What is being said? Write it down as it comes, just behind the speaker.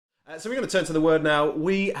So we're going to turn to the Word now.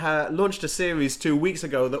 We launched a series 2 weeks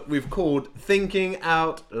ago that we've called Thinking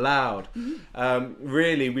Out Loud.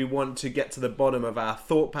 Really, we want to get to the bottom of our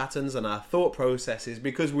thought patterns and our thought processes,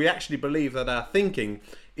 because we actually believe that our thinking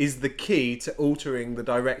is the key to altering the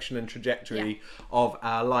direction and trajectory of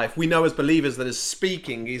our life. We know as believers that as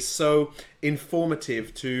speaking is so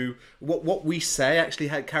informative to what we say actually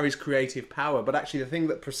carries creative power, but actually the thing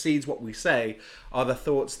that precedes what we say are the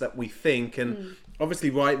thoughts that we think. And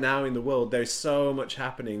obviously right now in the world there's so much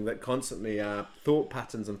happening that constantly our thought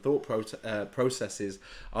patterns and thought processes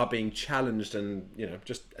are being challenged and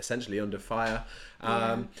just essentially under fire.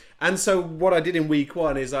 And so what I did in week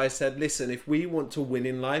 1 is I said, listen, if we want to win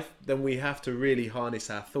in life, then we have to really harness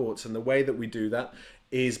our thoughts, and the way that we do that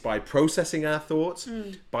is by processing our thoughts,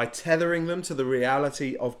 by tethering them to the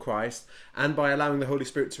reality of Christ, and by allowing the Holy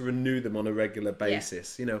Spirit to renew them on a regular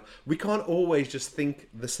basis. We can't always just think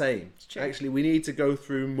the same. Actually, we need to go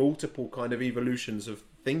through multiple kind of evolutions of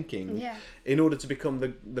thinking in order to become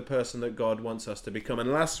the person that God wants us to become.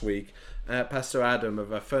 And last week, Pastor Adam of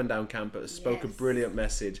Ferndown Campus spoke a brilliant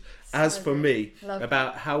message, as for me,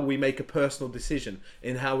 about how we make a personal decision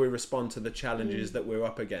in how we respond to the challenges that we're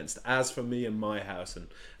up against. As for me and my house, and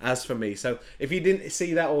as for me. So if you didn't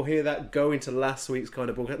see that or hear that, go into last week's kind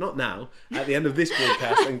of broadcast, not now, at the end of this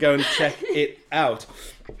broadcast, and go and check it out.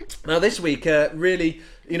 Now this week, really,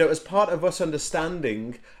 as part of us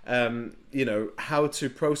understanding, how to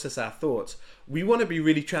process our thoughts, we want to be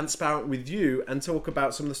really transparent with you and talk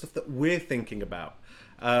about some of the stuff that we're thinking about.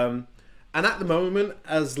 And at the moment,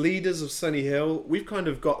 as leaders of Sunny Hill, we've kind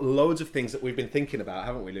of got loads of things that we've been thinking about,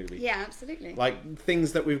 haven't we, Louie? Yeah, absolutely. Like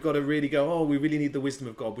things that we've got to really go, we really need the wisdom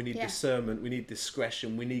of God. We need discernment. We need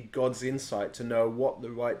discretion. We need God's insight to know what the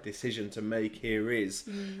right decision to make here is.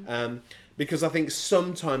 Because I think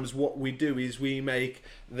sometimes what we do is we make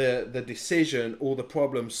the decision or the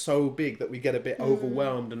problem so big that we get a bit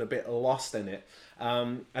overwhelmed and a bit lost in it.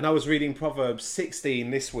 And I was reading Proverbs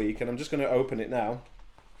 16 this week, and I'm just going to open it now,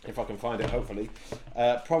 if I can find it, hopefully.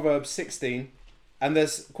 Proverbs 16, and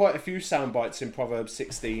there's quite a few sound bites in Proverbs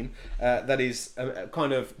 16 that is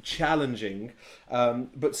kind of challenging.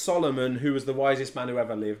 But Solomon, who was the wisest man who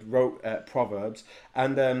ever lived, wrote Proverbs.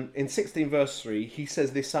 And in 16 verse 3, he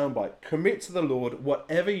says this sound bite: commit to the Lord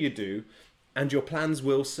whatever you do, and your plans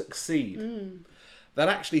will succeed. That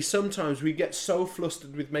actually sometimes we get so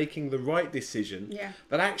flustered with making the right decision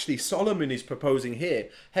that actually Solomon is proposing here,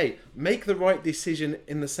 hey, make the right decision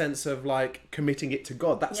in the sense of like committing it to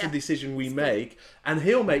God. That's the decision we make, and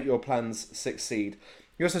he'll make your plans succeed.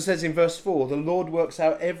 He also says in verse 4, the Lord works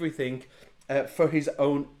out everything for his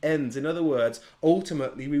own ends. In other words,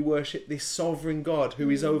 ultimately we worship this sovereign God who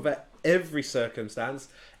is over every circumstance,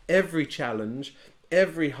 every challenge,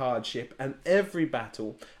 every hardship and every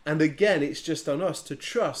battle. And again, it's just on us to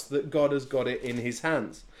trust that God has got it in his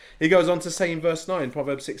hands. He goes on to say in verse 9,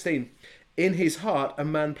 Proverbs 16, in his heart a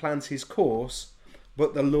man plans his course,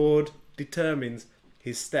 but the Lord determines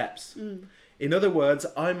his steps. In other words,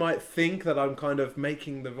 I might think that I'm kind of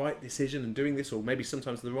making the right decision and doing this, or maybe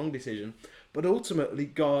sometimes the wrong decision, but ultimately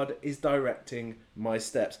God is directing my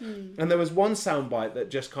steps. And there was one soundbite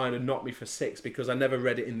that just kind of knocked me for 6 because I never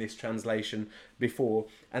read it in this translation before,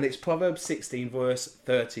 and it's Proverbs 16 verse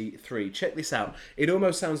 33. Check this out. It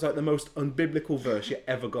almost sounds like the most unbiblical verse you're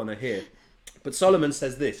ever gonna hear. But Solomon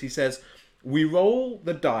says this. He says, we roll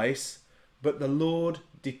the dice, but the Lord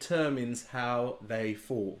determines how they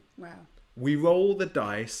fall. Wow. We roll the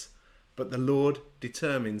dice, but the Lord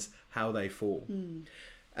determines how they fall.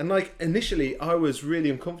 And like initially I was really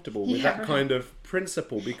uncomfortable with that kind of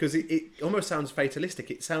principle, because it almost sounds fatalistic.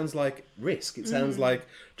 It sounds like risk. It sounds like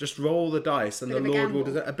just roll the dice and the Lord will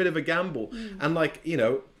do a bit of a gamble. And like,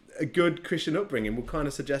 a good Christian upbringing will kind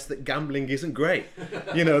of suggest that gambling isn't great.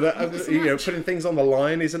 That putting things on the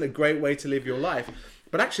line isn't a great way to live your life.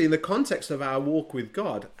 But actually, in the context of our walk with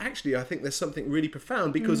God, actually, I think there's something really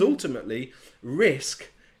profound, because ultimately, risk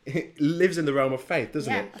lives in the realm of faith,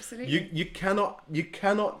 doesn't it? Absolutely. You cannot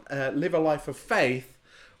live a life of faith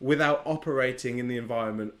without operating in the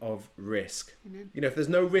environment of risk. Amen. If there's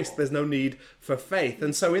no risk, there's no need for faith.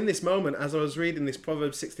 And so in this moment, as I was reading this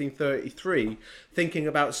Proverbs 16:33, thinking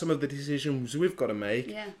about some of the decisions we've got to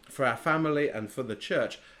make for our family and for the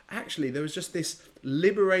church, actually, there was just this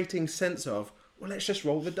liberating sense of, well, let's just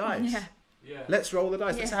roll the dice. Let's roll the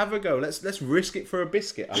dice. Let's have a go. Let's risk it for a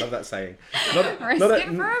biscuit. I love that saying. For a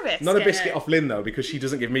biscuit. Not a biscuit off Lynn though, because she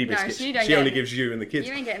doesn't give me biscuits. She only gives you and the kids.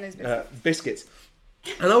 You ain't getting those biscuits.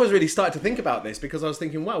 And I was really starting to think about this, because I was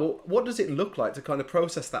thinking, well, what does it look like to kind of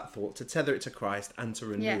process that thought, to tether it to Christ and to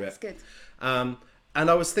renew it? That's good. And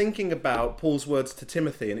I was thinking about Paul's words to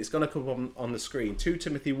Timothy, and it's going to come on the screen. 2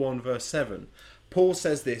 Timothy 1 verse 7. Paul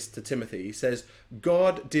says this to Timothy. He says,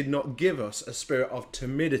 God did not give us a spirit of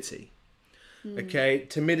timidity. Okay,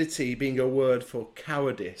 timidity being a word for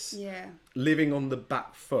cowardice. Yeah. Living on the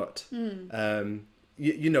back foot.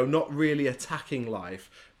 Not really attacking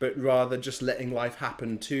life, but rather just letting life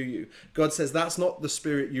happen to you. God says that's not the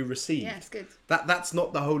spirit you received. Yeah, it's good. That's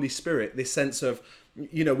not the Holy Spirit. This sense of,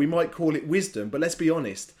 we might call it wisdom, but let's be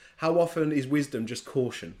honest. How often is wisdom just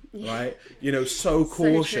caution, right? So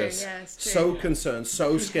cautious, so concerned,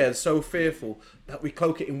 so scared, so fearful that we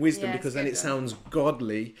cloak it in wisdom because then it sounds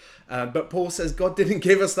godly. But Paul says God didn't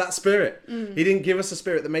give us that spirit. He didn't give us a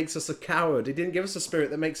spirit that makes us a coward. He didn't give us a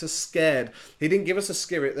spirit that makes us scared. He didn't give us a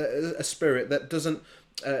spirit that doesn't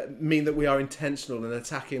mean that we are intentional in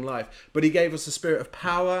attacking life. But he gave us a spirit of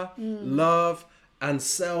power, love, and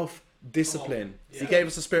self-discipline. He gave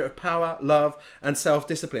us a spirit of power, love, and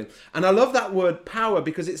self-discipline. And I love that word power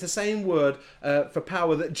because it's the same word for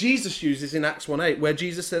power that Jesus uses in Acts 1:8, where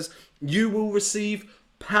Jesus says, you will receive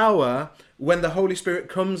power when the Holy Spirit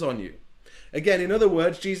comes on you. Again, in other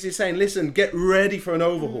words, Jesus is saying, listen, get ready for an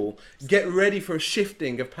overhaul. Get ready for a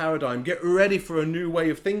shifting of paradigm. Get ready for a new way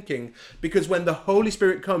of thinking. Because when the Holy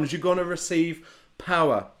Spirit comes, you're going to receive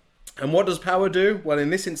power. And what does power do? Well, in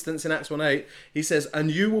this instance, in Acts 1:8, he says, and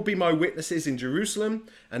you will be my witnesses in Jerusalem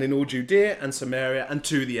and in all Judea and Samaria and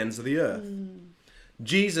to the ends of the earth.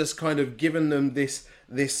 Jesus kind of given them this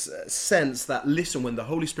sense that, listen, when the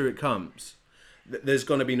Holy Spirit comes, there's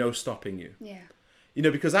going to be no stopping you. Yeah.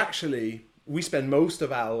 Because actually, we spend most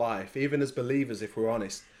of our life, even as believers, if we're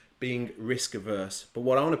honest, being risk averse. But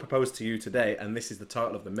what I want to propose to you today, and this is the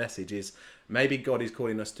title of the message, is maybe God is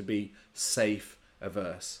calling us to be safe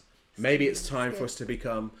averse. Maybe it's time for us to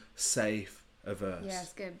become safe averse. Yeah,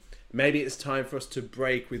 it's good. Maybe it's time for us to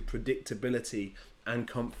break with predictability and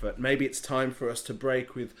comfort. Maybe it's time for us to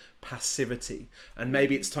break with passivity. And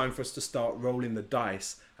maybe it's time for us to start rolling the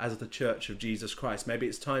dice as the Church of Jesus Christ. Maybe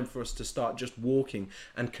it's time for us to start just walking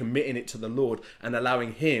and committing it to the Lord and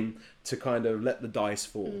allowing him to kind of let the dice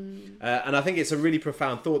fall. And I think it's a really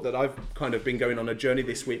profound thought that I've kind of been going on a journey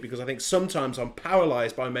this week, because I think sometimes I'm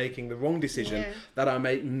paralyzed by making the wrong decision, that I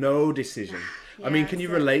make no decision. I mean, can you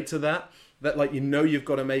relate to that? That you've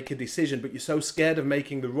got to make a decision, but you're so scared of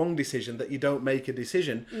making the wrong decision that you don't make a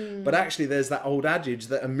decision. But actually there's that old adage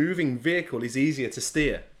that a moving vehicle is easier to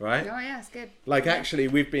steer, right? Oh yeah, it's good. Actually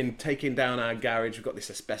we've been taking down our garage. We've got this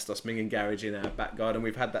asbestos minging garage in our back garden.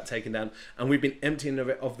 We've had that taken down and we've been emptying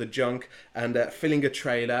of the junk and filling a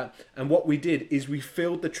trailer. And what we did is we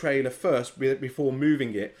filled the trailer first before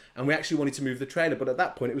moving it. And we actually wanted to move the trailer, but at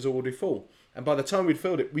that point it was already full. And by the time we'd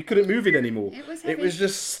filled it, we couldn't move it anymore. It was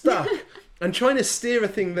just stuck. And trying to steer a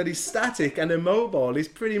thing that is static and immobile is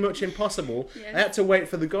pretty much impossible. I had to wait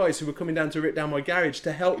for the guys who were coming down to rip down my garage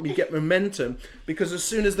to help me get momentum, because as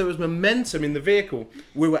soon as there was momentum in the vehicle,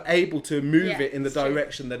 we were able to move it in the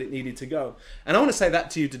direction that it needed to go. And I want to say that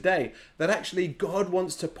to you today, that actually God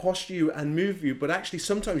wants to posture you and move you, but actually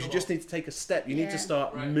sometimes you just need to take a step. You need to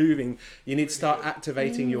start moving. You need to start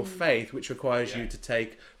activating your faith, which requires you to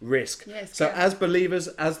take risk. So as believers,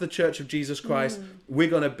 as the Church of Jesus Christ, we're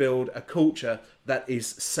going to build a culture that is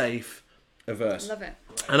safe averse. Love it.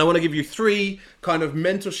 And I want to give you 3 kind of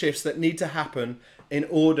mental shifts that need to happen in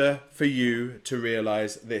order for you to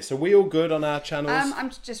realize this. Are we all good on our channels?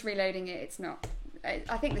 I'm just reloading it. It's not.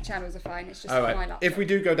 I think the channels are fine. It's just all right. my laptop. If we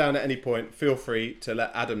do go down at any point, feel free to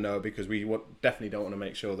let Adam know, because we definitely don't want to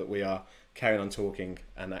make sure that we are carrying on talking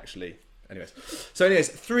and actually. Anyways,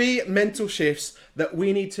 3 mental shifts that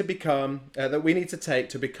we need to take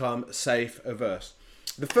to become safe averse.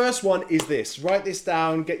 The first one is this. Write this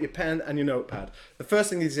down, get your pen and your notepad. The first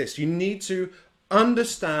thing is this. You need to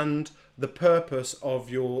understand the purpose of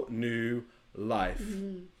your new life.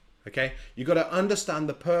 Okay? You've got to understand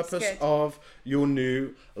the purpose of your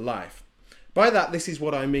new life. By that, this is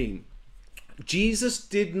what I mean. Jesus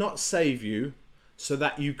did not save you so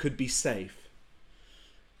that you could be safe.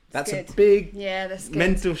 That's a big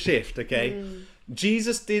mental shift, okay?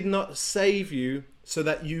 Jesus did not save you so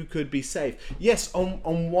that you could be safe. Yes,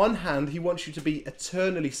 on one hand, he wants you to be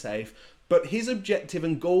eternally safe, but his objective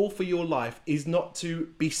and goal for your life is not to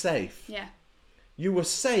be safe. Yeah. You were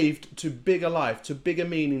saved to bigger life, to bigger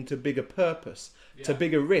meaning, to bigger purpose, to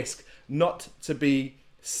bigger risk, not to be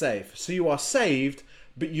safe. So you are saved,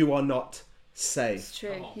 but you are not safe. It's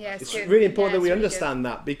true. Yeah, it's really important that we understand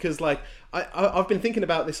that, because I've been thinking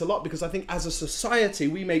about this a lot, because I think as a society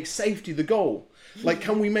we make safety the goal.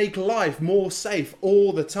 Can we make life more safe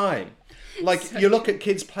all the time? You look at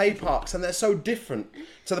kids' play parks and they're so different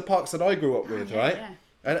to the parks that I grew up with, right? Yeah.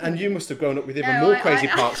 And you must have grown up with even more crazy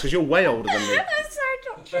parks because you're way older than me. That's so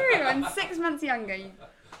not true. I'm 6 months younger. You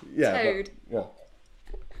toad.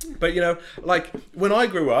 But you know, like when I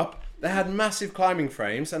grew up, they had massive climbing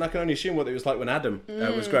frames, and I can only assume what it was like when Adam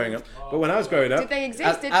was growing up. But when I was growing up, did they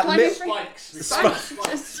exist? Did climbing frames?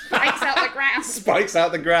 Spikes out the ground. Spikes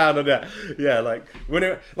out the ground, and like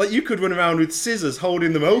like you could run around with scissors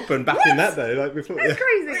holding them open back in that day, like before. That's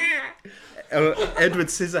crazy. Edward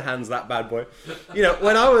Scissorhands, that bad boy. You know,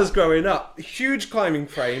 when I was growing up, huge climbing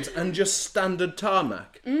frames and just standard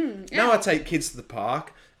tarmac. Now I take kids to the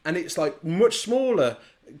park, and it's like much smaller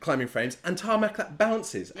climbing frames and tarmac that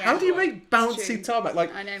bounces. How do you make bouncy tarmac?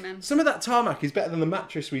 Like, I know, man. Some of that tarmac is better than the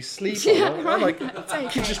mattress we sleep on. Right. Like,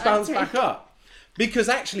 you just bounce back up. Because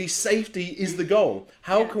actually safety is the goal.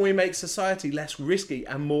 How can we make society less risky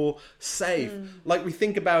and more safe? Like we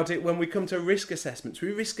think about it when we come to risk assessments.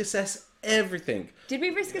 We risk assess everything. Did we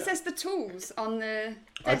risk assess the tools on the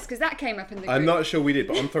desk? Because that came up in the group. I'm not sure we did,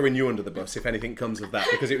 but I'm throwing you under the bus if anything comes of that,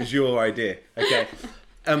 because it was your idea. Okay.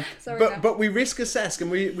 But we risk assess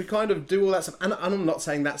and we kind of do all that stuff. And I'm not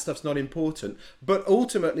saying that stuff's not important, but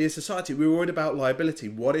ultimately as society, we're worried about liability.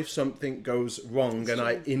 What if something goes wrong and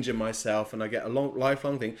I injure myself and I get a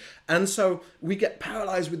lifelong thing? And so we get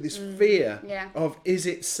paralyzed with this fear of, is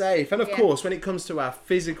it safe? And of course, when it comes to our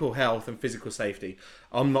physical health and physical safety,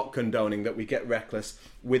 I'm not condoning that we get reckless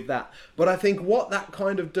with that. But I think what that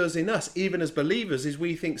kind of does in us, even as believers, is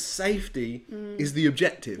we think safety is the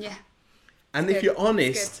objective. Yeah. And if you're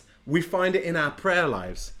honest, we find it in our prayer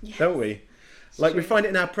lives, don't we? Like we find it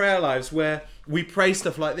in our prayer lives where we pray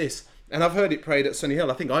stuff like this. And I've heard it prayed at Sunny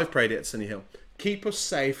Hill. I think I've prayed it at Sunny Hill. Keep us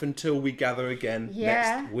safe until we gather again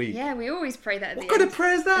next week. Yeah, we always pray that at the end. What kind of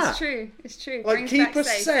prayer is that? It's true. It's true. Like, keep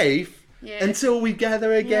us safe until we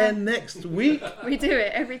gather again next week. We do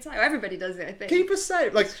it every time. Everybody does it, I think. Keep us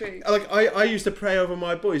safe. Like, it's true. Like I used to pray over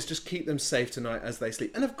my boys, just keep them safe tonight as they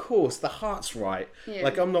sleep. And of course, the heart's right. Yeah.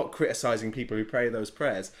 Like, I'm not criticising people who pray those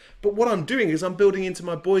prayers. But what I'm doing is I'm building into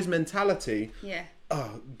my boys' mentality. Yeah.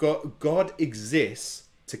 Oh, God exists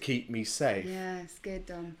to keep me safe. Yeah, it's good,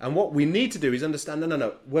 Dom. And what we need to do is understand,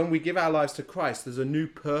 no. When we give our lives to Christ, there's a new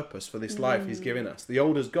purpose for this life he's given us. The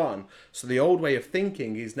old is gone. So the old way of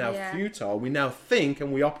thinking is now futile. We now think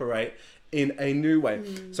and we operate in a new way.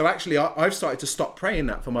 So actually, I've started to stop praying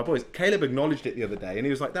that for my boys. Caleb acknowledged it the other day and he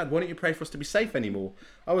was like, Dad, why don't you pray for us to be safe anymore?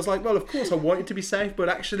 I was like, well, of course I want you to be safe, but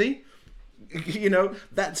actually, you know,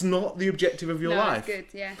 that's not the objective of your life. Good,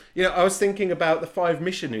 yeah. You know, I was thinking about the 5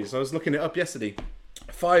 missionaries. I was looking it up yesterday.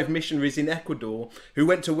 5 missionaries in Ecuador who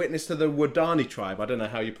went to witness to the Wadani tribe. I don't know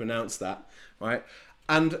how you pronounce that, right?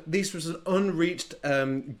 And this was an unreached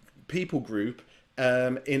people group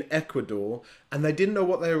in Ecuador, and they didn't know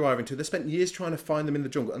what they were arriving to. They spent years trying to find them in the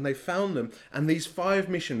jungle, and they found them. And these 5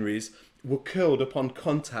 missionaries were killed upon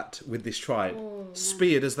contact with this tribe,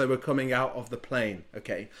 speared as they were coming out of the plane.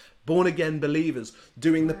 Okay, born again believers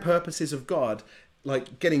doing the purposes of God,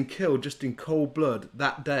 like getting killed just in cold blood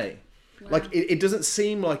that day. Wow. Like it doesn't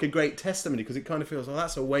seem like a great testimony because it kind of feels like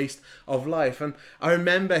that's a waste of life. And I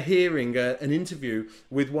remember hearing an interview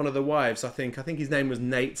with one of the wives. I think his name was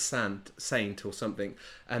Nate Saint or something.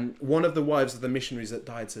 And one of the wives of the missionaries that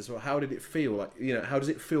died says, "Well, how did it feel? Like, you know, how does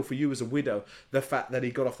it feel for you as a widow? The fact that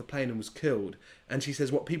he got off the plane and was killed." And she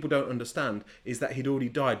says, "What people don't understand is that he'd already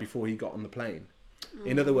died before he got on the plane.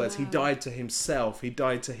 In other words, he died to himself. He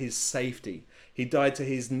died to his safety. He died to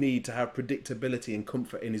his need to have predictability and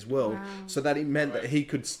comfort in his world, so that it meant that he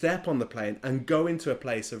could step on the plane and go into a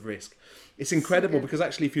place of risk." It's incredible because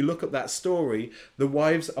actually if you look at that story, the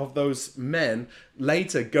wives of those men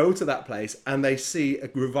later go to that place and they see a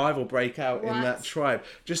revival break out in that tribe.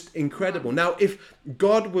 Just incredible. Now, if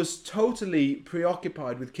God was totally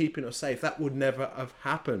preoccupied with keeping us safe, that would never have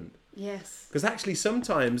happened. Yes. Because actually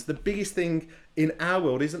sometimes the biggest thing in our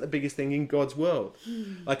world isn't the biggest thing in God's world.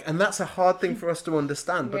 Like, and that's a hard thing for us to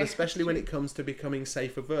understand, but especially when it comes to becoming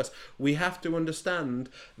safer for us. We have to understand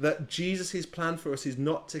that Jesus' plan for us is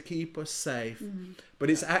not to keep us safe, but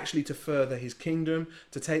it's actually to further his kingdom,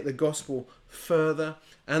 to take the gospel further.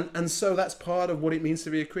 And so that's part of what it means to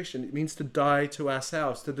be a Christian. It means to die to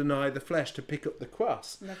ourselves, to deny the flesh, to pick up the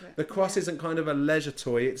cross. The cross isn't kind of a leisure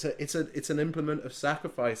toy. It's an implement of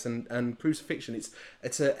sacrifice and crucifixion.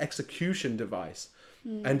 It's an execution device.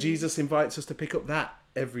 And Jesus invites us to pick up that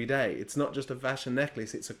every day. It's not just a fashion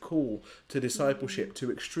necklace. It's a call to discipleship,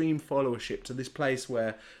 to extreme followership, to this place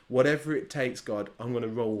where whatever it takes, God, I'm going to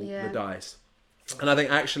roll the dice. And I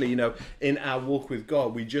think actually, you know, in our walk with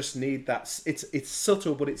God, we just need that. It's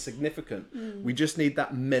subtle, but it's significant. We just need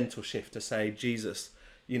that mental shift to say, Jesus,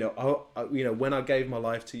 when I gave my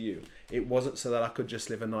life to you, it wasn't so that I could just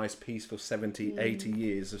live a nice, peaceful 70, 80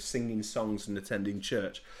 years of singing songs and attending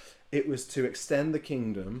church. It was to extend the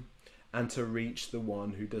kingdom and to reach the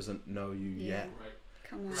one who doesn't know you yet. Right.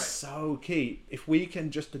 Come on. So key. If we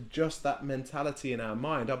can just adjust that mentality in our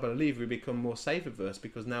mind, I believe we become more safe averse,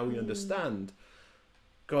 because now we understand,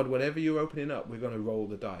 God, whatever you're opening up, we're going to roll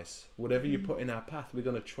the dice. Whatever you put in our path, we're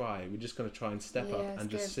going to try. We're just going to try and step up and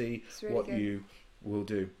just see really what you will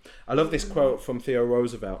do. I love this quote from Theodore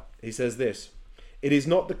Roosevelt. He says this: "It is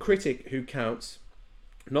not the critic who counts,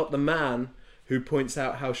 not the man who points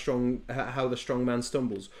out how the strong man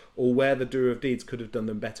stumbles, or where the doer of deeds could have done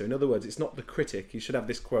them better." In other words, it's not the critic. You should have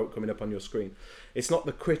this quote coming up on your screen. It's not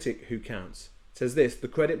the critic who counts. It says this: "The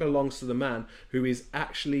credit belongs to the man who is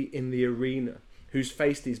actually in the arena, whose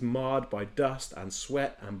face is marred by dust and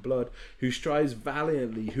sweat and blood, who strives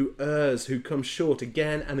valiantly, who errs, who comes short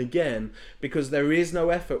again and again, because there is no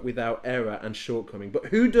effort without error and shortcoming. But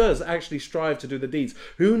who does actually strive to do the deeds?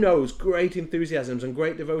 Who knows great enthusiasms and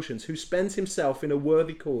great devotions? Who spends himself in a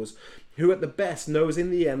worthy cause? Who at the best knows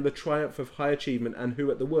in the end the triumph of high achievement, and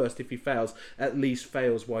who at the worst, if he fails, at least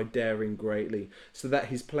fails while daring greatly, so that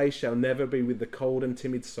his place shall never be with the cold and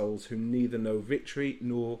timid souls who neither know victory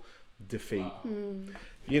nor defeat."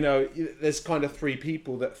 Wow. There's kind of three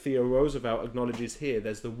people that Theo Roosevelt acknowledges here.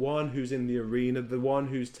 There's the one who's in the arena, the one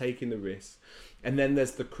who's taking the risk, and then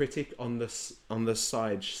there's the critic on the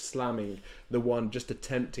side slamming the one just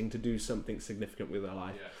attempting to do something significant with their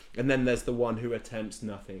life. And then there's the one who attempts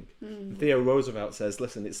nothing. Theo Roosevelt says,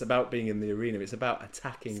 listen, it's about being in the arena. It's about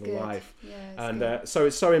attacking life. So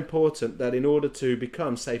it's so important that in order to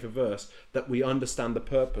become safe averse, that we understand the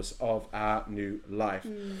purpose of our new life.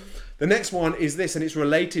 The next one is this, and it's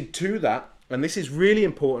related to that. And this is really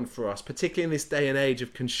important for us, particularly in this day and age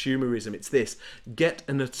of consumerism. It's this: get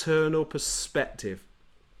an eternal perspective.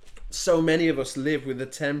 So many of us live with a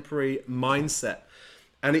temporary mindset.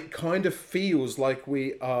 And it kind of feels like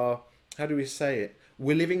we are, how do we say it?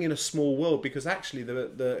 We're living in a small world, because actually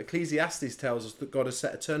the Ecclesiastes tells us that God has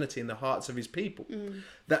set eternity in the hearts of his people.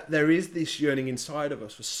 That there is this yearning inside of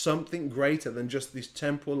us for something greater than just this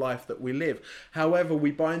temporal life that we live. However,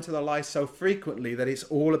 we buy into the lie so frequently that it's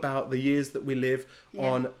all about the years that we live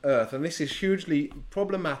on earth. And this is hugely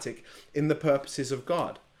problematic in the purposes of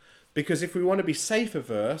God. Because if we want to be safe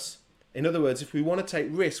averse, in other words, if we want to take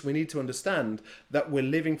risks, we need to understand that we're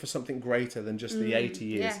living for something greater than just the 80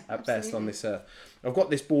 years at best on this earth. I've got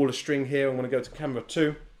this ball of string here. I'm going to go to camera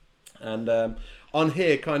 2. And on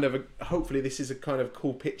here, hopefully this is a kind of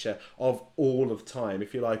cool picture of all of time,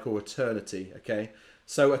 if you like, or eternity, okay?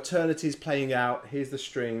 So eternity is playing out. Here's the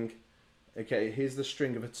string. Okay, here's the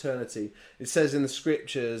string of eternity. It says in the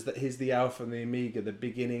scriptures that he's the Alpha and the Omega, the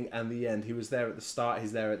beginning and the end. He was there at the start,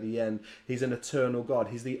 he's there at the end. He's an eternal God.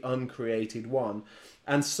 He's the uncreated one.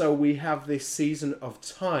 And so we have this season of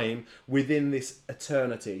time within this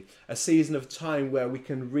eternity. A season of time where we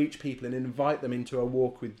can reach people and invite them into a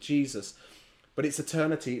walk with Jesus. But it's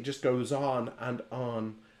eternity. It just goes on and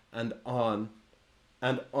on and on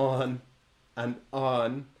and on and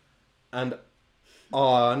on and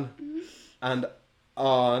on and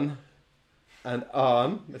on and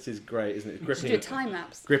on. This is great, isn't it? Gripping. Do a time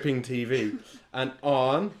lapse. Gripping TV. And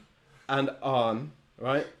on,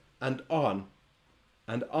 right? And on,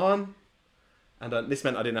 and on, and on. This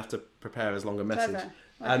meant I didn't have to prepare as long a message.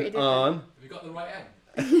 And on. Have you got the right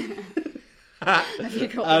end? Have you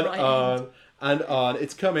got the right end? And on.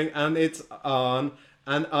 It's coming, and it's on,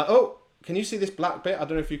 and on. Oh, can you see this black bit? I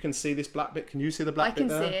don't know if you can see this black bit. Can you see the black bit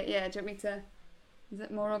there? I can see it, yeah. Do you want me to... Is it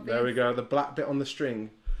more obvious? There we go, the black bit on the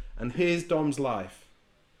string. And here's Dom's life.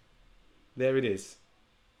 There it is.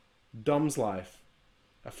 Dom's life.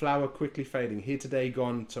 A flower quickly fading. Here today,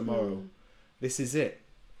 gone tomorrow. This is it.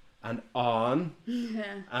 And on.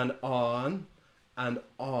 And on. And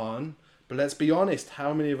on. But let's be honest,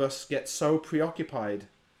 how many of us get so preoccupied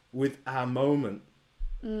with our moment?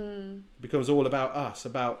 It becomes all about us,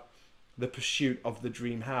 about the pursuit of the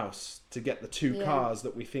dream house, to get the 2 cars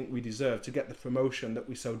that we think we deserve, to get the promotion that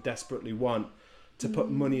we so desperately want, to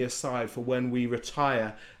put money aside for when we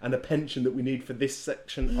retire, and a pension that we need for this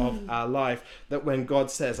section of our life, that when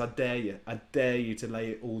God says, I dare you to lay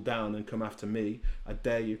it all down and come after me, I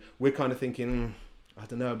dare you, we're kind of thinking, I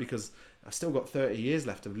don't know, because I've still got 30 years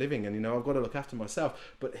left of living, and I've got to look after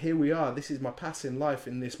myself. But here we are, this is my passing life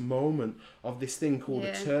in this moment of this thing called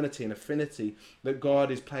eternity and affinity, that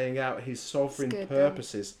God is playing out his sovereign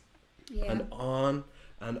purposes. And on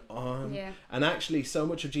and on. Yeah. And actually, so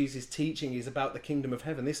much of Jesus' teaching is about the kingdom of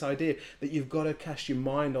heaven. This idea that you've got to cast your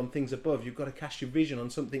mind on things above. You've got to cast your vision on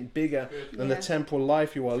something bigger than the temporal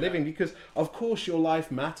life you are living. Because, of course, your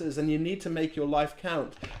life matters and you need to make your life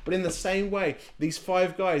count. But in the same way, these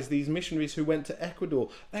 5 guys, these missionaries who went to Ecuador,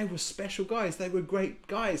 they were special guys. They were great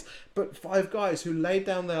guys. But 5 guys who laid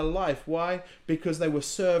down their life. Why? Because they were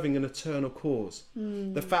serving an eternal cause.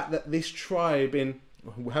 The fact that this tribe in,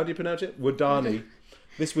 how do you pronounce it? Wadani.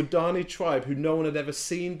 This Wadani tribe, who no one had ever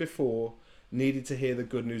seen before, needed to hear the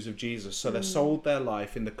good news of Jesus. So they sold their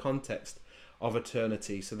life in the context of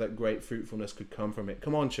eternity so that great fruitfulness could come from it.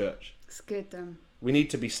 Come on, church. It's good. We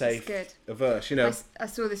need to be safe. Good. A verse, you know. I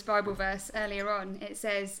saw this Bible verse earlier on. It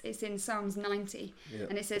says, it's in Psalms 90,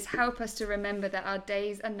 and it says, help us to remember that our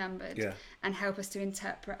days are numbered, and help us to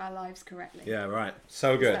interpret our lives correctly. Yeah, right.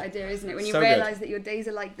 So good. That's the idea, isn't it? When you So realise that your days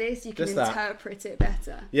are like this, you can interpret it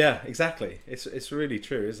better. Yeah, exactly. It's really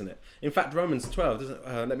true, isn't it? In fact, Romans 12,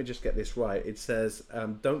 doesn't let me just get this right. It says,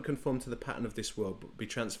 don't conform to the pattern of this world, but be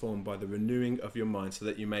transformed by the renewing of your mind so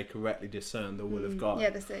that you may correctly discern the will of God.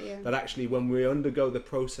 Yeah, that's it, yeah. That actually, when we undergo the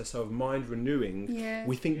process of mind renewing,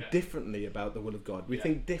 we think differently about the will of God. We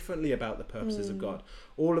think differently about the purposes of God.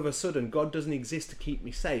 All of a sudden, God doesn't exist to keep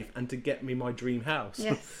me safe and to get me my dream house.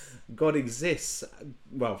 Yes. God exists,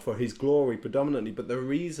 well, for his glory predominantly, but the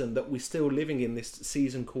reason that we're still living in this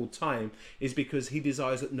season called time is because he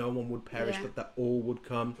desires that no one would perish, but that all would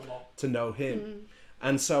come to know him.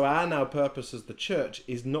 And so our now purpose as the church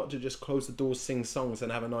is not to just close the doors, sing songs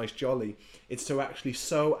and have a nice jolly. It's to actually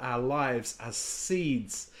sow our lives as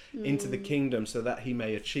seeds into the kingdom so that he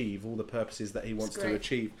may achieve all the purposes that he wants to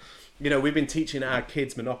achieve. You know, we've been teaching our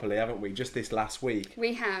kids Monopoly, haven't we, just this last week?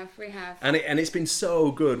 We have. And it's been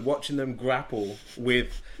so good watching them grapple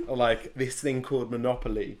with, like, this thing called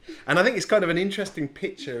Monopoly. And I think it's kind of an interesting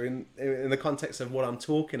picture in the context of what I'm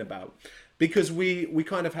talking about. Because we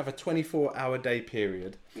kind of have a 24-hour day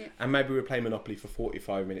period, and maybe we play Monopoly for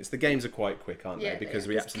 45 minutes. The games are quite quick, aren't they? Because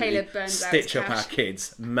we absolutely stitch up our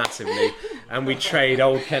kids massively, and we trade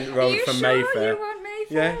Old Kent Road for Mayfair. You want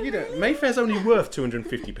Mayfair? Yeah, you know, Mayfair's only worth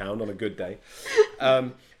 £250 on a good day.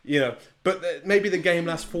 You know, but maybe the game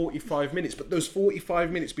lasts 45 minutes, but those 45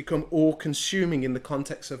 minutes become all-consuming in the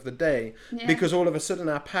context of the day, because all of a sudden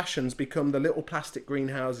our passions become the little plastic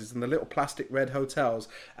greenhouses and the little plastic red hotels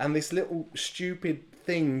and this little stupid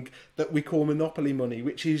thing that we call Monopoly money,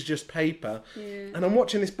 which is just paper. And I'm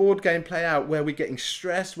watching this board game play out where we're getting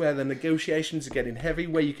stressed, where the negotiations are getting heavy,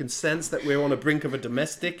 where you can sense that we're on a brink of a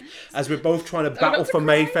domestic as we're both trying to battle for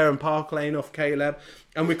Mayfair and Park Lane off Caleb.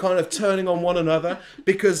 And we're kind of turning on one another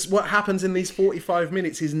because what happens in these 45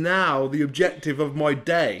 minutes is now the objective of my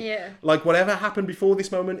day. Like, whatever happened before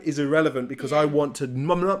this moment is irrelevant because I want to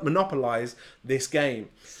monopolize this game.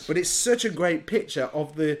 But it's such a great picture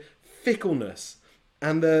of the fickleness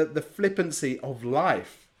and the flippancy of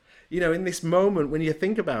life. You know, in this moment, when you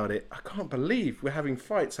think about it, I can't believe we're having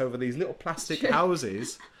fights over these little plastic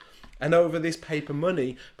houses and over this paper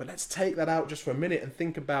money. But let's take that out just for a minute and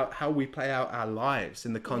think about how we play out our lives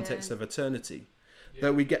in the context of eternity.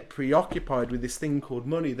 That we get preoccupied with this thing called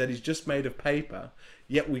money that is just made of paper,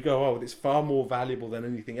 yet we go, oh, it's far more valuable than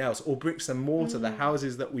anything else. Or bricks and mortar, the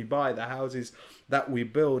houses that we buy, the houses that we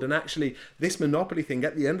build. And actually, this Monopoly thing,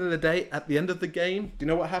 at the end of the day, at the end of the game, do you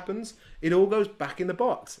know what happens? It all goes back in the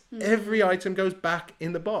box. Every item goes back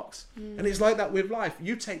in the box. And it's like that with life.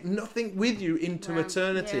 You take nothing with you into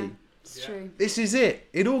eternity. It's true. This is it.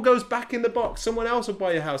 It all goes back in the box. Someone else will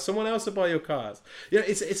buy your house. Someone else will buy your cars. You know,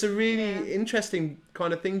 it's a really interesting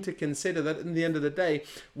kind of thing to consider, that in the end of the day,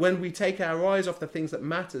 when we take our eyes off the things that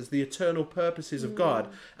matters, the eternal purposes of God,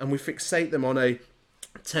 and we fixate them on a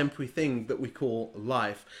temporary thing that we call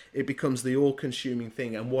life, it becomes the all-consuming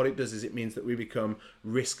thing. And what it does is it means that we become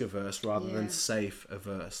risk-averse rather than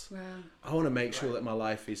safe-averse. I want to make sure that my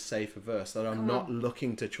life is safe-averse, that I'm not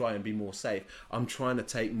looking to try and be more safe. I'm trying to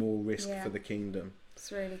take more risk for the kingdom.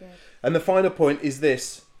 It's really good. And the final point is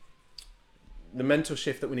this. The mental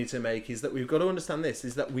shift that we need to make is that we've got to understand this,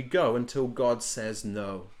 is that we go until God says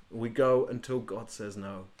no. We go until God says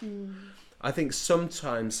no. I think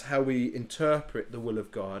sometimes how we interpret the will of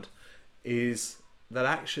God is that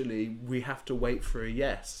actually we have to wait for a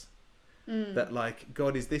yes. That, like,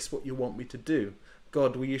 God, is this what you want me to do?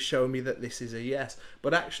 God, will you show me that this is a yes?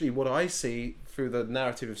 But actually what I see through the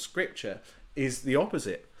narrative of Scripture is the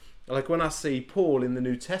opposite. Like, when I see Paul in the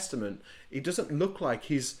New Testament, it doesn't look like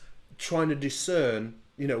he's trying to discern,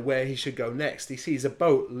 you know, where he should go next. He sees a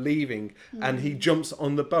boat leaving and he jumps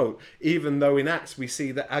on the boat, even though in Acts we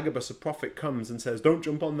see that Agabus, a prophet, comes and says, don't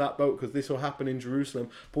jump on that boat because this will happen in Jerusalem.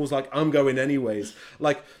 Paul's like, I'm going anyways.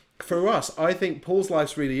 Like, for us, I think Paul's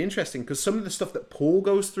life's really interesting because some of the stuff that Paul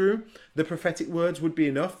goes through, the prophetic words would be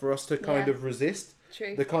enough for us to kind of resist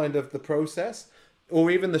the process. Or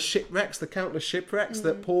even the shipwrecks, the countless shipwrecks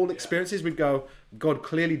that Paul experiences, we'd go, God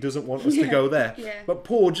clearly doesn't want us to go there. But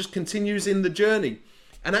Paul just continues in the journey.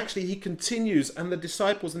 And actually he continues, and the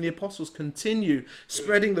disciples and the apostles continue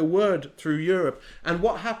spreading the word through Europe. And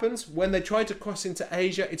what happens when they try to cross into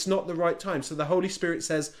Asia? It's not the right time. So the Holy Spirit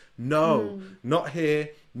says, no, not here,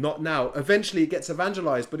 not now. Eventually it gets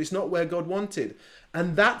evangelized, but it's not where God wanted.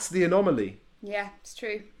 And that's the anomaly. Yeah, it's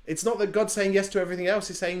true. It's not that God's saying yes to everything else,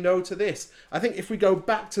 he's saying no to this. I think if we go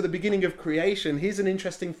back to the beginning of creation, here's an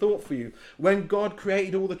interesting thought for you. When God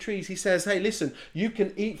created all the trees, he says, hey, listen, you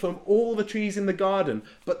can eat from all the trees in the garden,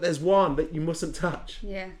 but there's one that you mustn't touch.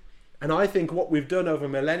 Yeah. And I think what we've done over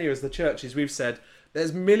millennia as the church is we've said,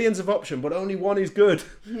 there's millions of options, but only one is good.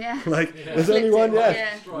 Yeah. There's only one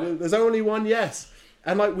yes. Yeah. There's only one yes.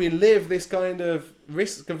 And we live this kind of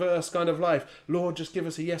risk-averse kind of life. Lord, just give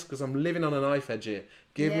us a yes because I'm living on a knife edge here.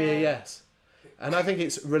 Give me a yes. And I think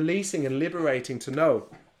it's releasing and liberating to know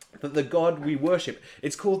that the God we worship,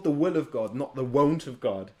 it's called the will of God, not the won't of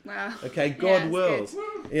God. Wow. Okay, God wills.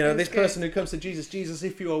 Good. You know, this person who comes to Jesus, Jesus,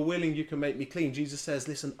 if you are willing, you can make me clean. Jesus says,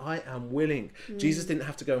 listen, I am willing. Jesus didn't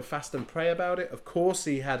have to go and fast and pray about it. Of course,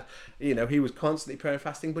 he had, he was constantly praying and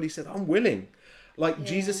fasting, but he said, I'm willing.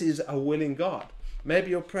 Jesus is a willing God.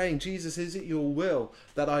 Maybe you're praying, Jesus, is it your will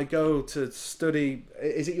that I go to study?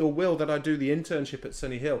 Is it your will that I do the internship at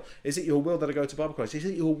Sunny Hill? Is it your will that I go to Bible college? Is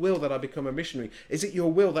it your will that I become a missionary? Is it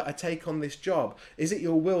your will that I take on this job? Is it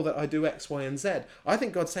your will that I do X, Y, and Z? I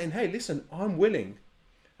think God's saying, hey, listen, I'm willing.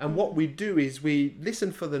 And what we do is we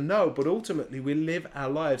listen for the no, but ultimately we live our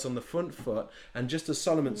lives on the front foot. And just as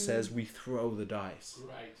Solomon says, we throw the dice.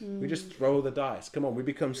 Right. We just throw the dice. Come on, we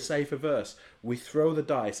become safe averse. We throw the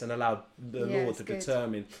dice and allow the Lord to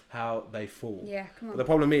determine how they fall. Yeah, come on. But the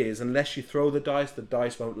problem is, unless you throw the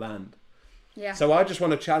dice won't land. Yeah. So I just want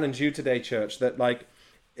to challenge you today, church, that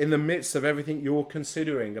in the midst of everything you're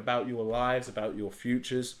considering about your lives, about your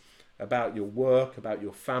futures, about your work, about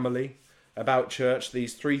your family, about church,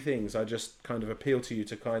 these three things I just kind of appeal to you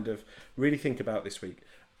to kind of really think about this week.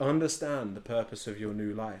 Understand the purpose of your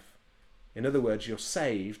new life. In other words, you're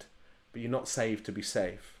saved, but you're not saved to be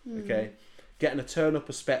safe. Okay? Get an eternal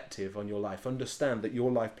perspective on your life. Understand that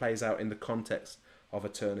your life plays out in the context of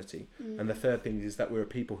eternity. And the third thing is that we're a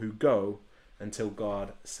people who go until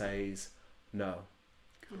God says no.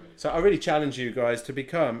 So I really challenge you guys to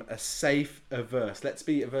become a safe averse. Let's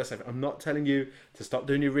be averse safe. I'm not telling you to stop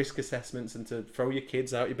doing your risk assessments and to throw your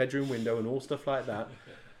kids out your bedroom window and all stuff like that.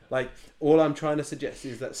 All I'm trying to suggest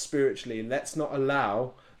is that spiritually, let's not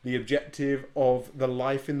allow the objective of the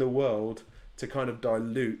life in the world to kind of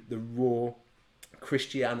dilute the raw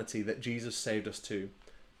Christianity that Jesus saved us to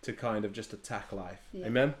kind of just attack life. Yeah.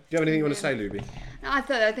 Amen? Do you have anything you want to say, Luby? No, I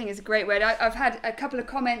think it's a great word. I've had a couple of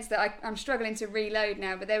comments that I'm struggling to reload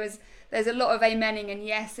now, but there's a lot of amening and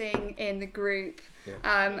yesing in the group.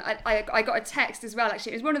 Yeah. I got a text as well,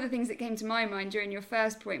 actually. It was one of the things that came to my mind during your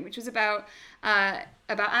first point, which was about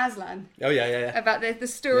Aslan. Oh, yeah. About the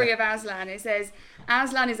story of Aslan. It says,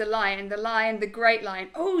 Aslan is a lion, the great lion.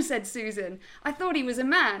 Oh, said Susan, I thought he was a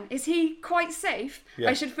man. Is he quite safe? Yeah.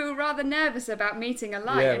 I should feel rather nervous about meeting a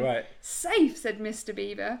lion. Yeah, right. Safe, said Mr.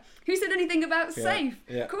 Beaver. Who said anything about safe?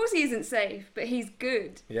 Yeah. Of course he isn't safe, but he's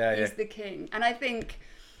good. Yeah, he's the king. And I think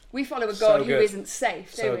we follow a God who isn't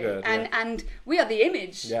safe, don't we? Good, and we are the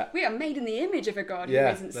image. Yeah. We are made in the image of a God who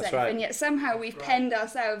isn't safe. Right. And yet somehow we've penned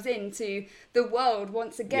ourselves into the world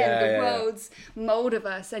once again, the world's mould of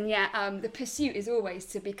us. And yet the pursuit is always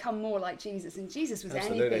to become more like Jesus. And Jesus was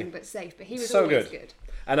anything but safe, but he was always good.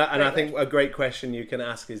 And I think a great question you can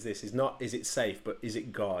ask is this: is not is it safe, but is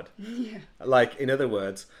it God? Yeah. In other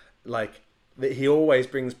words, that he always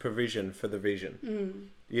brings provision for the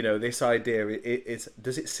vision. This idea,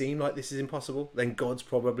 does it seem like this is impossible? Then God's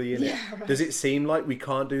probably in it. Right. Does it seem like we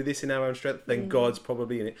can't do this in our own strength? Then God's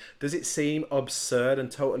probably in it. Does it seem absurd and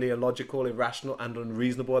totally illogical, irrational and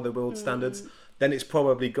unreasonable by the world's standards? Then it's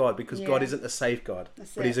probably God, because God isn't a safe God,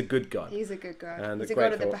 but he's a good God. He's a good God. And he's a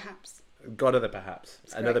God of the perhaps. God of the perhaps.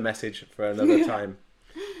 Another message for another time.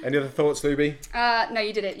 Any other thoughts, Luby? No,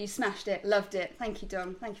 you did it. You smashed it. Loved it. Thank you,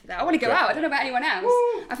 Dom. Thank you for that. I want to go out. I don't know about anyone else.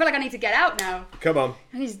 Woo! I feel like I need to get out now. Come on.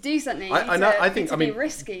 I need to do something. I think be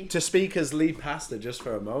risky. To speak as lead pastor just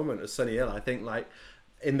for a moment at Sunny Hill, I think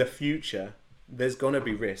in the future, there's going to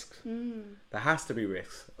be risks. There has to be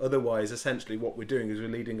risks. Otherwise, essentially, what we're doing is we're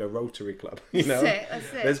leading a Rotary Club. That's it.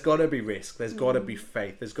 There's got to be risk. There's got to be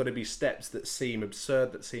faith. There's got to be steps that seem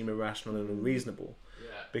absurd, that seem irrational and unreasonable.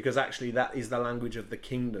 Because actually that is the language of the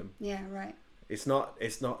kingdom. Yeah, right. It's not,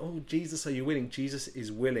 oh, Jesus, are you willing? Jesus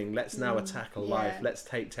is willing. Let's now attack a life. Let's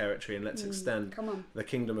take territory and let's extend the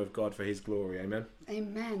kingdom of God for his glory. Amen.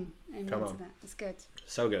 Amen. Amen Come on. to that. That's good.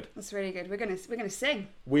 So good. That's really good. We're gonna sing.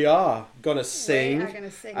 We are gonna sing. We are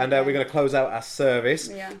gonna sing. And we're gonna close out our service.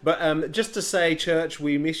 Yeah. But just to say, church,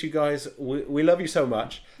 we miss you guys. We love you so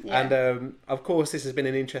much. Yeah. And of course, this has been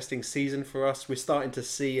an interesting season for us. We're starting to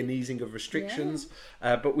see an easing of restrictions,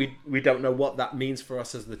 but we don't know what that means for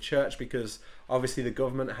us as the church, because obviously the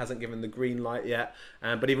government hasn't given the green light yet.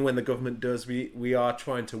 But even when the government does, we are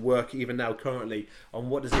trying to work even now currently on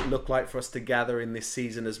what does it look like for us to gather in this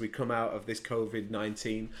season as we come out of this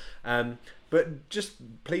COVID-19. But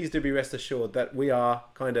just please do be rest assured that we are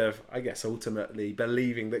kind of, I guess, ultimately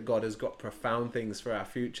believing that God has got profound things for our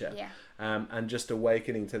future. Yeah. And just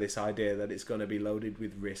awakening to this idea that it's going to be loaded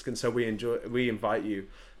with risk. And so we invite you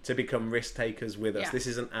to become risk takers with us. Yeah. This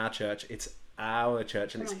isn't our church, it's our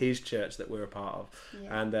church, and it's his church that we're a part of.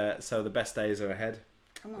 Yeah. And so the best days are ahead.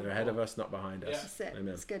 Come on. They're ahead of us, not behind us. Yeah. That's it. Amen.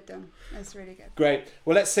 That's good, Don. That's really good. Great.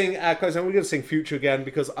 Well, let's sing our close. And we're going to sing Future again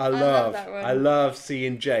because I love that one. I love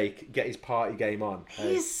seeing Jake get his party game on.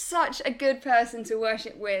 He's such a good person to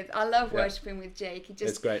worship with. I love worshiping with Jake.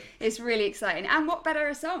 It's great. It's really exciting. And what better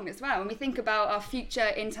a song as well. When we think about our future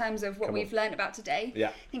in terms of what we've learned about today,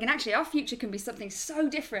 thinking actually our future can be something so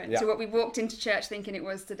different to what we walked into church thinking it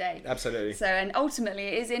was today. Absolutely. So, and ultimately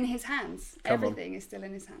it is in his hands. Everything is still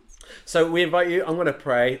in his hands. So we invite you, I'm going to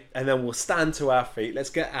pray, and then we'll stand to our feet. Let's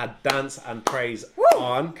get our dance and praise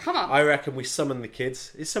on. Come on. I reckon we summon the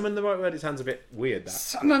kids. Is summon the right word? It sounds a bit weird, that.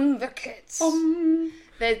 Summon the kids.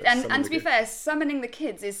 And to be fair, summoning the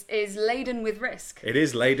kids is laden with risk. It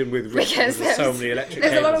is laden with risk Because there's so many electric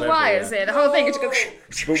there's a lot of cables wires everywhere. here. The whole thing is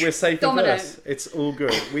just go. But we're safe Dominant. of us. It's all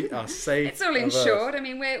good. We are safe. It's all of us. insured. I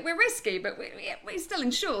mean, we're risky, but we still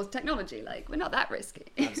insure technology. Like, we're not that risky.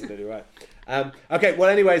 Absolutely right. Okay, well,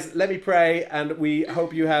 anyways, let me pray, and we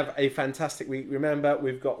hope you have a fantastic week. Remember,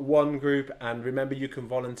 we've got one group, and remember, you can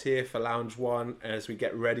volunteer for Lounge One as we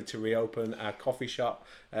get ready to reopen our coffee shop.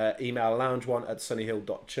 Email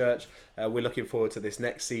lounge1@sunnyhill.church. We're looking forward to this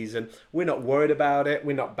next season. We're not worried about it.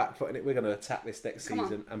 We're not backfooting it. We're going to attack this next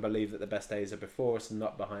season and believe that the best days are before us and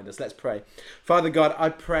not behind us. Let's pray. Father God, I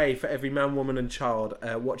pray for every man, woman and child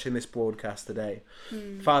watching this broadcast today.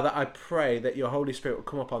 Father, I pray that your Holy Spirit will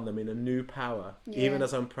come upon them in a new power, even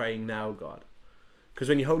as I'm praying now, God. Because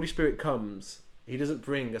when your Holy Spirit comes, he doesn't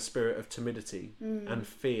bring a spirit of timidity and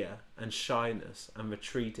fear and shyness and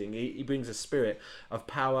retreating. He brings a spirit of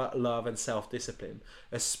power, love and self-discipline.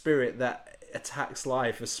 A spirit that attacks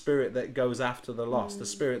life, a spirit that goes after the lost, a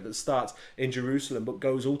spirit that starts in Jerusalem but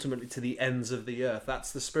goes ultimately to the ends of the earth.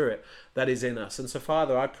 That's the spirit that is in us. And so,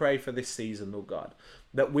 Father, I pray for this season, Lord God,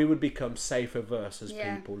 that we would become safe averse as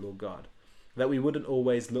people, Lord God. That we wouldn't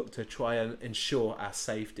always look to try and ensure our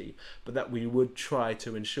safety, but that we would try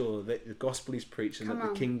to ensure that the gospel is preached and that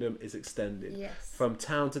the kingdom is extended from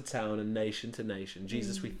town to town and nation to nation.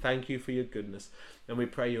 Jesus, we thank you for your goodness, and we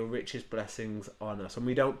pray your richest blessings on us. And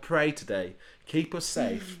we don't pray today, keep us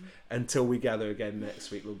safe until we gather again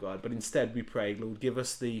next week, Lord God. But instead we pray, Lord, give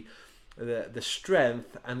us the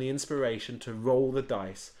strength and the inspiration to roll the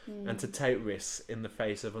dice and to take risks in the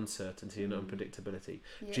face of uncertainty and unpredictability.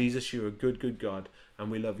 Jesus, you're a good God,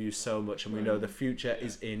 and we love you so much, and we know the future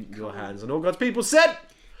is in your hands. And all God's people said,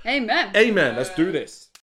 Amen. Amen. Let's do this.